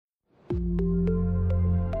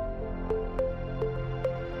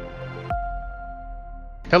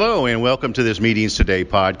Hello and welcome to this Meetings Today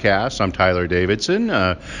podcast. I'm Tyler Davidson,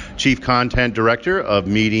 Chief Content Director of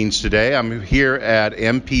Meetings Today. I'm here at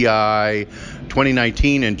MPI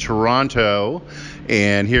 2019 in Toronto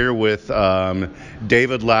and here with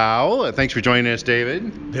David Lau. Thanks for joining us, David.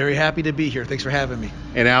 Very happy to be here. Thanks for having me.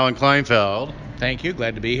 And Alan Kleinfeld. Thank you.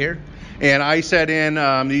 Glad to be here. And I sat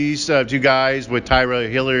in these two guys with Tyra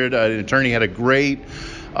Hilliard, an attorney, had a great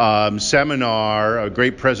seminar, a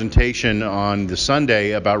great presentation on the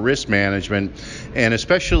Sunday about risk management, and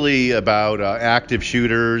especially about active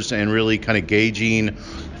shooters and really kind of gauging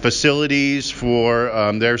facilities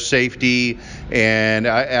for their safety and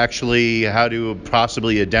actually how to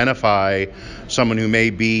possibly identify someone who may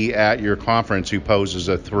be at your conference who poses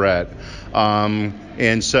a threat. Tell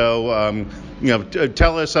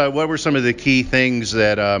us what were some of the key things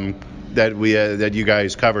that you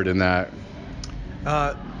guys covered in that.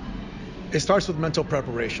 It starts with mental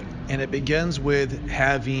preparation, and it begins with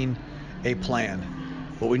having a plan.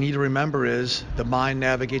 What we need to remember is the mind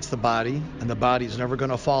navigates the body, and the body is never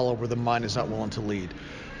going to follow where the mind is not willing to lead.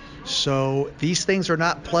 So these things are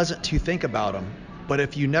not pleasant to think about them, but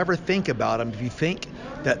if you never think about them, if you think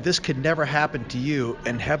that this could never happen to you,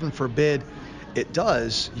 and heaven forbid it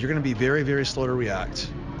does, you're going to be very, very slow to react.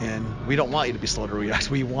 And we don't want you to be slow to react.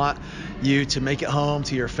 We want you to make it home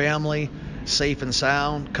to your family, safe and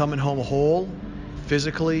sound, coming home whole,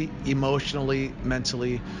 physically, emotionally,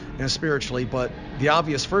 mentally, and spiritually. But the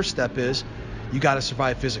obvious first step is you got to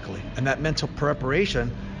survive physically. And that mental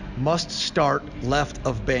preparation must start left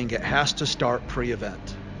of bang. It has to start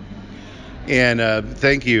pre-event. And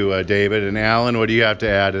thank you, David. And Alan, what do you have to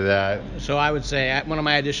add to that? So I would say one of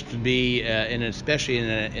my additions would be, especially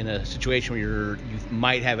in a situation where you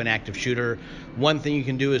might have an active shooter, one thing you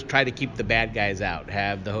can do is try to keep the bad guys out.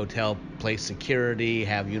 Have the hotel place security,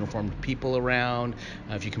 have uniformed people around.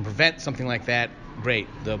 If you can prevent something like that, great.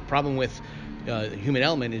 The problem with the human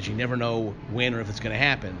element is you never know when or if it's going to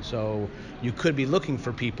happen. So you could be looking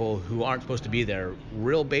for people who aren't supposed to be there.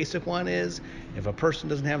 Real basic one is if a person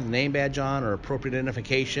doesn't have the name badge on or appropriate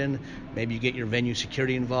identification, maybe you get your venue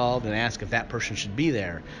security involved and ask if that person should be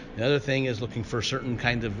there. The other thing is looking for certain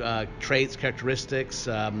kinds of traits, characteristics,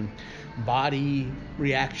 body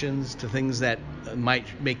reactions to things that might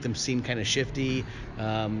make them seem kind of shifty.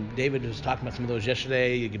 David was talking about some of those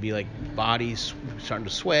yesterday. It could be like bodies starting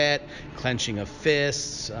to sweat, clenching of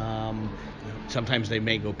fists. Sometimes they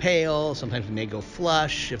may go pale. Sometimes they may go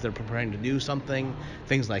flush if they're preparing to do something,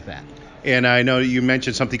 things like that. And I know you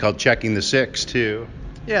mentioned something called checking the six, too.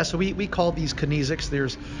 Yeah, so we call these kinesics.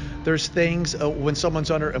 There's things when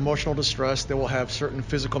someone's under emotional distress, they will have certain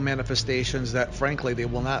physical manifestations that, frankly, they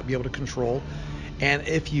will not be able to control. And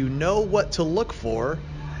if you know what to look for,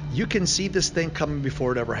 you can see this thing coming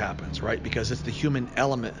before it ever happens, right? Because it's the human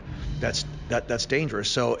element that's dangerous.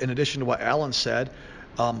 So in addition to what Alan said,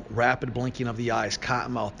 rapid blinking of the eyes,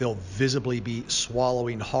 cotton mouth, they'll visibly be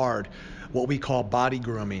swallowing hard. What we call body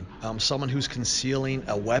grooming, someone who's concealing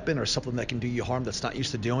a weapon or something that can do you harm that's not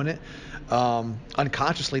used to doing it.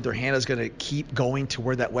 Unconsciously, their hand is going to keep going to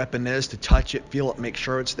where that weapon is to touch it, feel it, make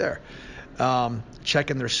sure it's there.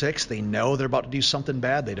 Checking their six, they know they're about to do something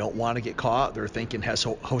bad. They don't want to get caught. They're thinking, has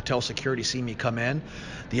hotel security seen me come in?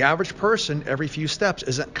 The average person, every few steps,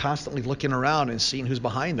 isn't constantly looking around and seeing who's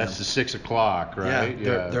behind them. That's the 6 o'clock, right?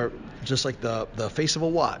 Yeah, they're just like the face of a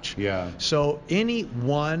watch. Yeah. So any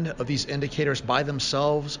one of these indicators by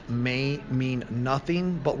themselves may mean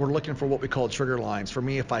nothing, but we're looking for what we call trigger lines. For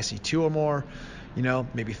me, if I see 2 or more,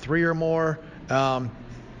 maybe 3 or more,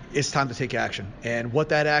 it's time to take action. And what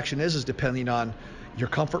that action is depending on your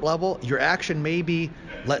comfort level. Your action may be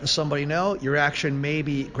letting somebody know. Your action may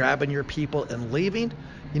be grabbing your people and leaving.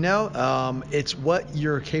 It's what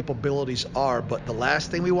your capabilities are. But the last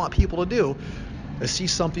thing we want people to do is see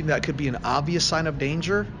something that could be an obvious sign of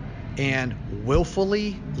danger and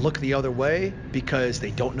willfully look the other way because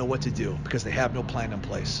they don't know what to do, because they have no plan in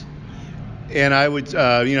place. And I would,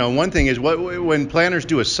 one thing is when planners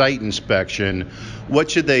do a site inspection,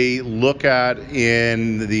 what should they look at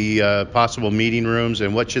in the possible meeting rooms,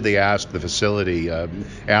 and what should they ask the facility?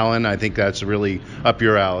 Alan, I think that's really up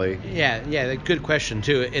your alley. Yeah, good question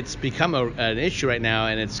too. It's become an issue right now,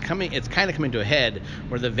 and it's kind of coming to a head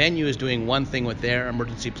where the venue is doing one thing with their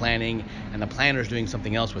emergency planning, and the planner is doing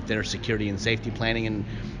something else with their security and safety planning. And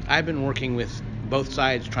I've been working with both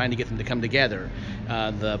sides trying to get them to come together.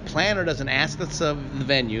 The planner doesn't ask us of the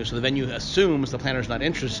venue, so the venue assumes the planner's not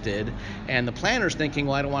interested, and the planner's thinking,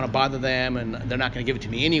 well, I don't want to bother them, and they're not going to give it to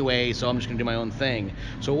me anyway, so I'm just going to do my own thing.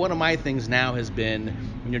 So one of my things now has been,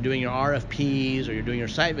 when you're doing your RFPs or you're doing your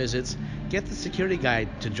site visits, get the security guy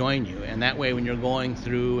to join you, and that way when you're going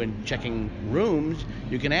through and checking rooms,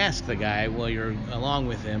 you can ask the guy while you're along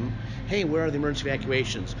with him, hey, where are the emergency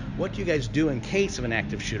evacuations? What do you guys do in case of an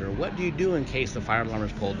active shooter? What do you do in case the fire alarm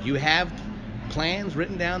is pulled? Do you have plans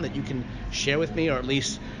written down that you can share with me, or at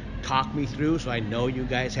least talk me through, so I know you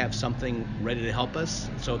guys have something ready to help us?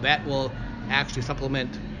 So that will actually supplement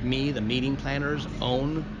me, the meeting planner's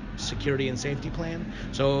own security and safety plan.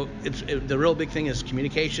 So the real big thing is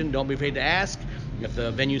communication. Don't be afraid to ask. If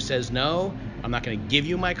the venue says no, I'm not going to give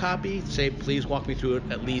you my copy. Say, please walk me through it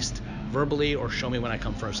at least verbally, or show me when I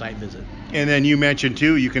come for a site visit. And then you mentioned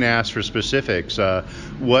too, you can ask for specifics.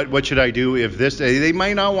 What should I do if this? They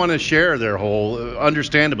might not want to share their whole,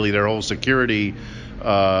 understandably, their whole security.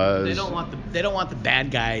 They don't want the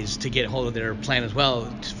bad guys to get hold of their plan as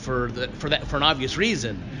well, for an obvious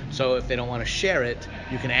reason. So if they don't want to share it,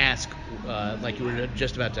 you can ask, like you were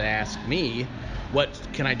just about to ask me, what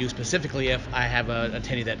can I do specifically if I have an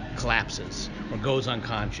attendee that collapses or goes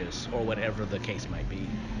unconscious or whatever the case might be.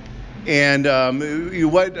 And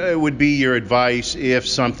what would be your advice if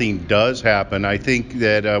something does happen? I think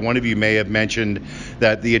that one of you may have mentioned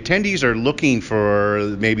that the attendees are looking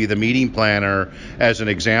for maybe the meeting planner as an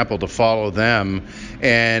example to follow them.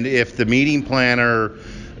 And if the meeting planner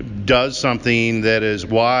does something that is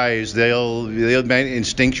wise, they'll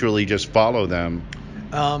instinctually just follow them.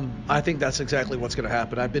 I think that's exactly what's going to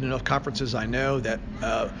happen. I've been in enough conferences, I know that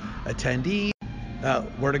attendees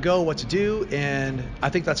where to go, what to do, and I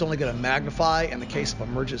think that's only going to magnify in the case of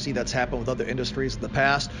emergency. That's happened with other industries in the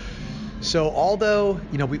past. So although,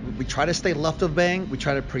 we try to stay left of bang, we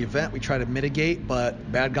try to prevent, we try to mitigate,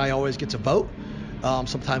 but bad guy always gets a vote.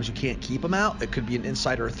 Sometimes you can't keep them out. It could be an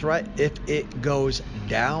insider threat. If it goes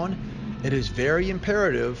down, it is very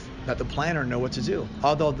imperative that the planner know what to do.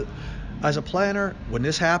 Although as a planner, when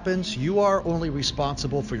this happens, you are only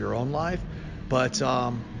responsible for your own life, but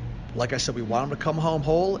like I said, we want them to come home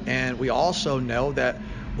whole, and we also know that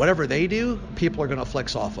whatever they do, people are going to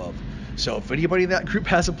flex off of. So if anybody in that group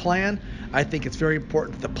has a plan, I think it's very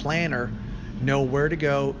important that the planner know where to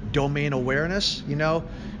go. Domain awareness,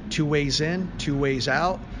 2 ways in, 2 ways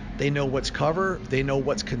out. They know what's cover, they know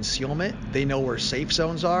what's concealment, they know where safe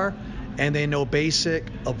zones are, and they know basic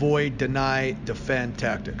avoid, deny, defend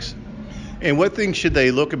tactics. And what things should they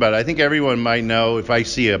look about? I think everyone might know if I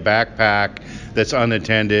see a backpack that's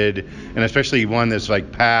unattended, and especially one that's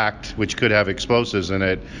like packed, which could have explosives in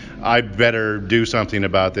it, I better do something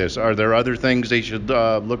about this. Are there other things they should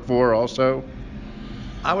look for also?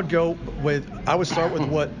 I would start with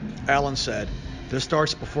what Alan said. This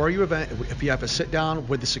starts before your event. If you have to sit down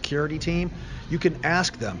with the security team, you can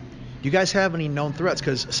ask them, do you guys have any known threats?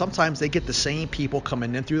 Because sometimes they get the same people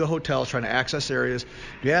coming in through the hotels trying to access areas.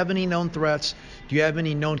 Do you have any known threats? Do you have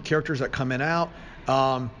any known characters that come in and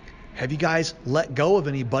out? Have you guys let go of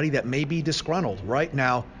anybody that may be disgruntled? Right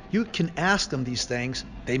now, you can ask them these things.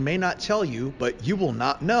 They may not tell you, but you will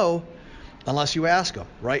not know unless you ask them,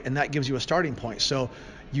 right? And that gives you a starting point. So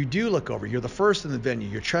you do look over. You're the first in the venue.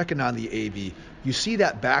 You're checking on the AV. You see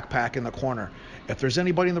that backpack in the corner. If there's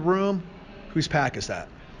anybody in the room, whose pack is that?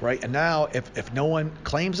 Right? And now if no one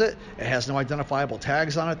claims it, it has no identifiable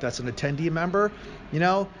tags on it, that's an attendee member,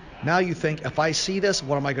 now you think, if I see this,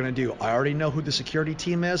 what am I going to do? I already know who the security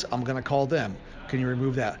team is. I'm going to call them. Can you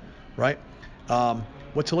remove that? Right?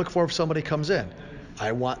 What to look for if somebody comes in?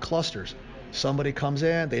 I want clusters. Somebody comes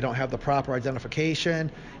in, they don't have the proper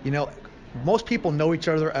identification. Most people know each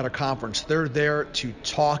other at a conference. They're there to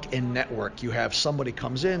talk and network. You have somebody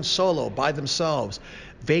comes in solo, by themselves,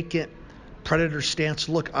 vacant predator stance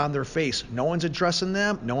look on their face. No one's addressing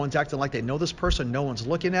them. No one's acting like they know this person. No one's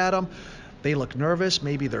looking at them. They look nervous.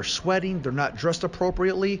 Maybe they're sweating. They're not dressed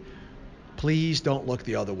appropriately. Please don't look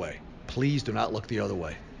the other way. Please do not look the other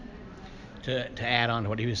way. To add on to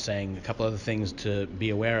what he was saying, a couple other things to be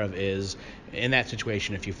aware of is, in that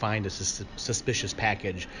situation, if you find a suspicious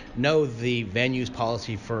package, know the venue's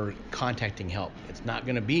policy for contacting help. It's not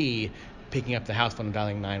going to be picking up the house phone and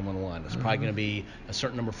dialing 911. It's probably going to be a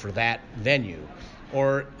certain number for that venue.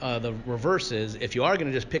 Or the reverse is, if you are going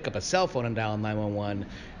to just pick up a cell phone and dial 911,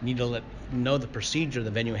 you need to know the procedure the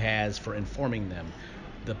venue has for informing them.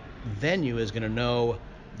 The venue is going to know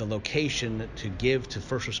the location to give to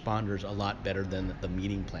first responders a lot better than the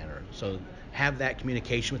meeting planner. So have that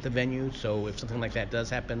communication with the venue, so if something like that does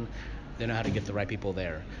happen, they know how to get the right people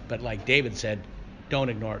there. But like David said, Don't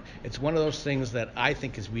ignore it. It's one of those things that I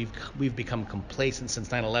think is we've become complacent since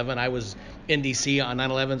 9/11. I was in D.C. on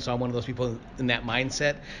 9/11, so I'm one of those people in that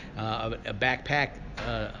mindset. A backpack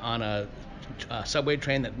on a subway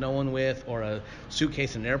train that no one with, or a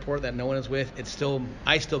suitcase in an airport that no one is with.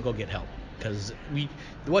 I still go get help, because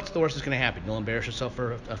what's the worst that's going to happen? You'll embarrass yourself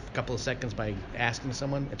for a couple of seconds by asking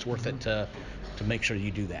someone. It's worth it to make sure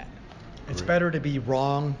you do that. It's better to be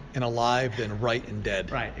wrong and alive than right and dead.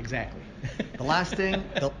 Right, exactly. The last thing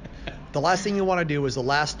you want to do is the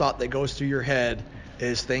last thought that goes through your head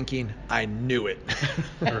is thinking, I knew it.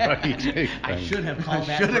 Right. I should have called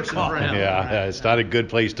that person for help. Yeah, it's not a good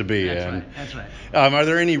place to be in. That's right. Are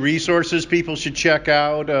there any resources people should check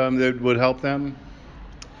out that would help them?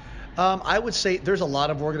 I would say there's a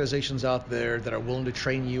lot of organizations out there that are willing to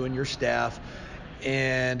train you and your staff.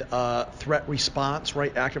 And threat response,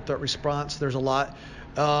 right? Active threat response. There's a lot,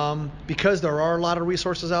 because there are a lot of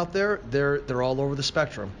resources out there. They're all over the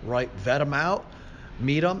spectrum, right? Vet them out,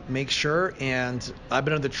 meet them, make sure. And I've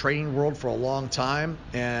been in the training world for a long time,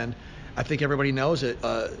 and I think everybody knows it.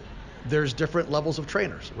 There's different levels of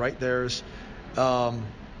trainers, right? There's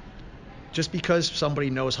just because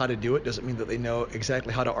somebody knows how to do it doesn't mean that they know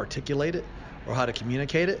exactly how to articulate it or how to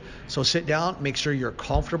communicate it. So sit down, make sure you're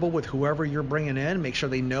comfortable with whoever you're bringing in, make sure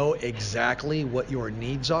they know exactly what your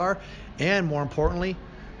needs are, and more importantly,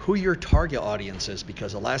 who your target audience is,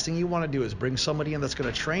 because the last thing you want to do is bring somebody in that's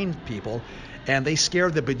going to train people and they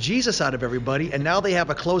scare the bejesus out of everybody, and now they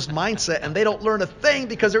have a closed mindset and they don't learn a thing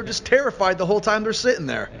because they're just terrified the whole time they're sitting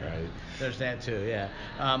there. Right. There's that too, yeah.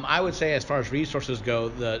 I would say, as far as resources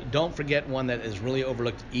go, don't forget one that is really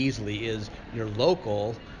overlooked easily is your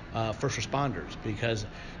local first responders, because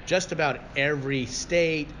just about every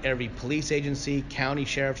state, every police agency, county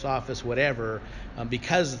sheriff's office, whatever,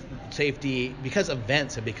 because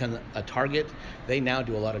events have become a target, they now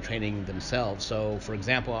do a lot of training themselves. So, for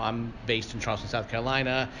example, I'm based in Charleston, South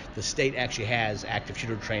Carolina. The state actually has active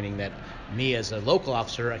shooter training that me, as a local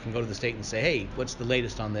officer, I can go to the state and say, hey, what's the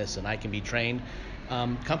latest on this? And I can be trained.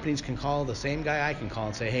 Companies can call the same guy I can call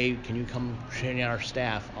and say, hey, can you come train our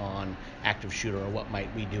staff on active shooter, or what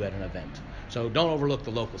might we do at an event? So don't overlook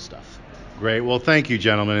the local stuff. Great. Well, thank you,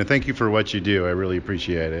 gentlemen, and thank you for what you do. I really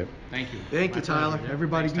appreciate it. Thank you. Thank you, Tyler.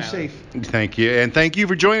 Everybody be safe. Thank you. And thank you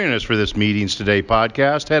for joining us for this Meetings Today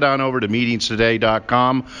podcast. Head on over to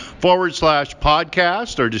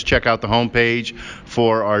meetingstoday.com/podcast, or just check out the homepage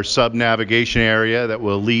for our sub-navigation area that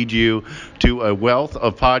will lead you to a wealth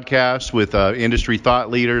of podcasts with industry thought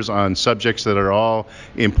leaders on subjects that are all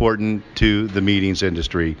important to the meetings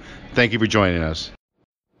industry. Thank you for joining us.